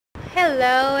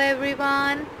Hello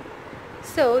everyone.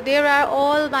 So there are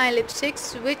all my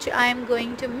lipsticks which I am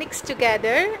going to mix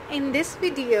together in this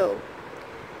video.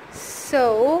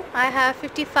 So I have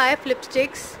 55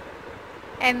 lipsticks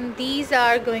and these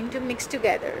are going to mix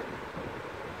together.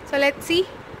 So let's see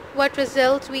what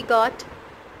results we got.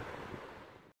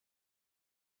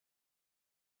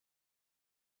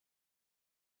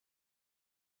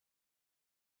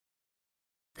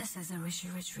 This is a Rishi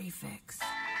Rich Refix.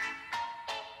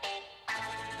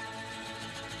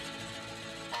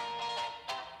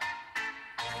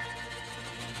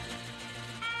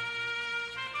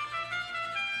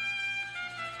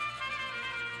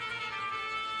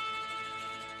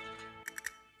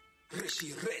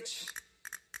 Rishi Rich,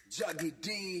 Jaggy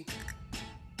D,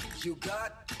 you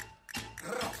got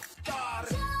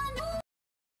Raftar.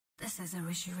 This is a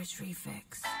Rishi Rich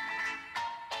Refix.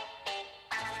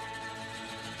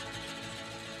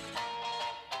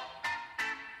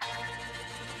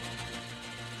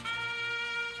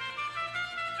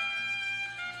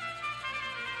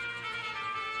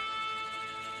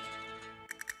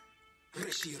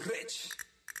 Rishi Rich,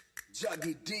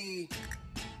 Jaggy D,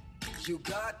 you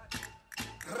got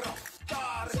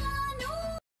Raftar.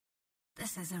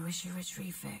 This is a Rishi Rich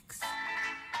Refix.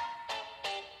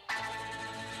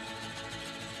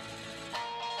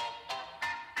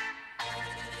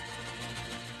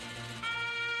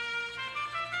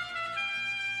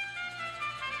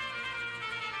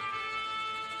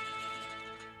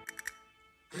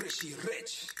 Rishi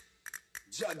Rich,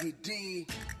 Jaggy D,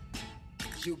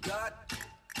 you got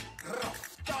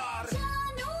Raftar.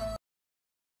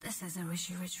 This is a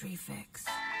Rishi Rich Refix.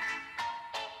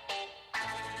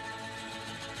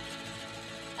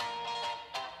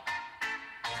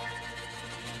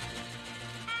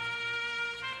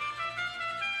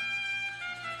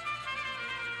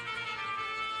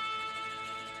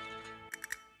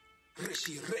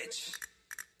 Rishi Rich,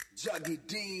 Jaggy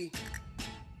D,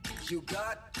 you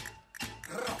got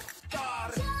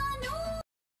Raftar.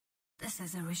 This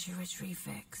is a Rishi Rich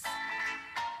Refix.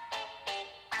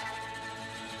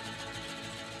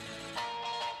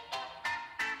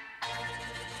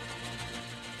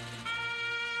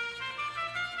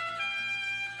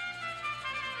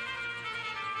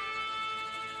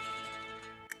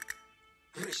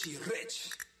 Rishi Rich,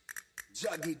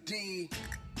 Jaggy D,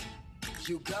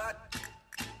 you got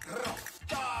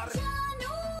Raftar.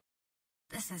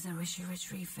 This is a Rishi Rich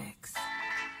Refix.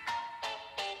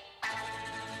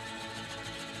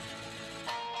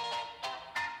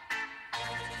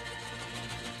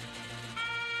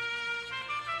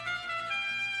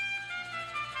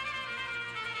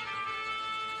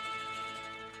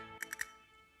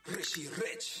 Rishi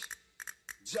Rich,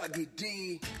 Jaggy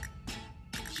D,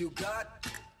 you got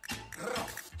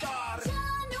Raftar.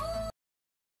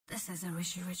 This is a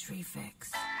Rishi Rich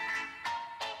Refix.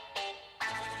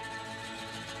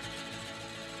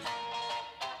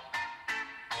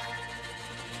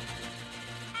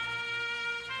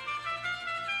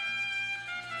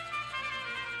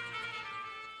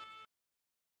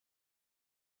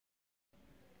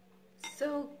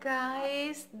 So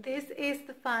guys, this is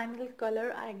the final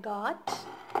color I got,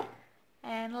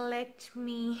 and let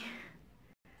me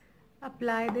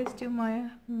apply this to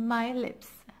my lips.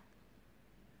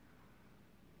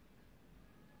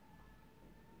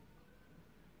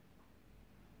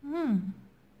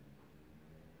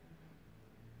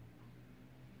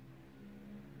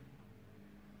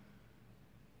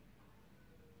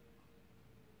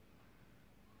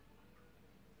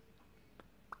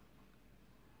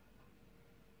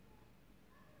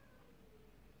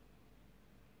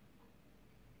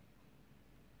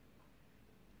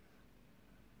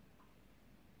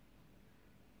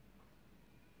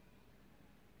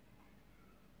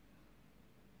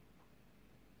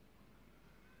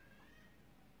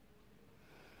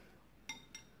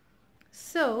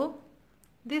 So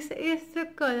this is the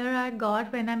color I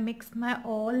got when I mixed my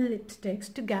all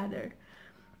lipsticks together.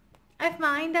 I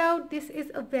find out this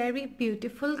is a very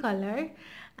beautiful color,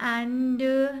 and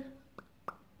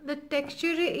the texture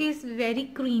is very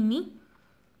creamy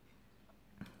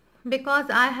because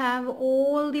I have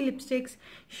all the lipsticks,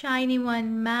 shiny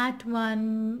one, matte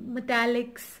one,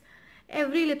 metallics,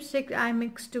 every lipstick I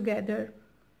mixed together.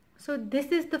 So this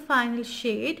is the final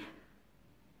shade,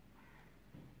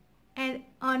 and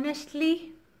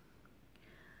honestly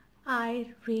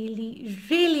I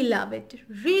really love it.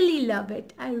 Really love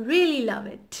it. I really love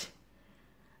it.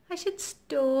 I should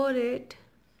store it.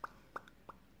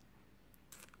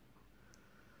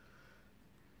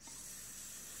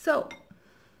 So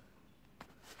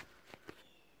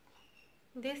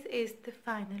this is the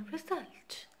final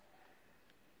result.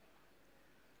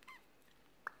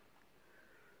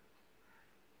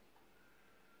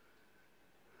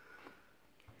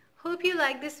 hope you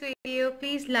like this video.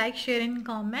 Please like, share and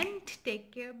comment.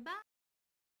 Take care. Bye.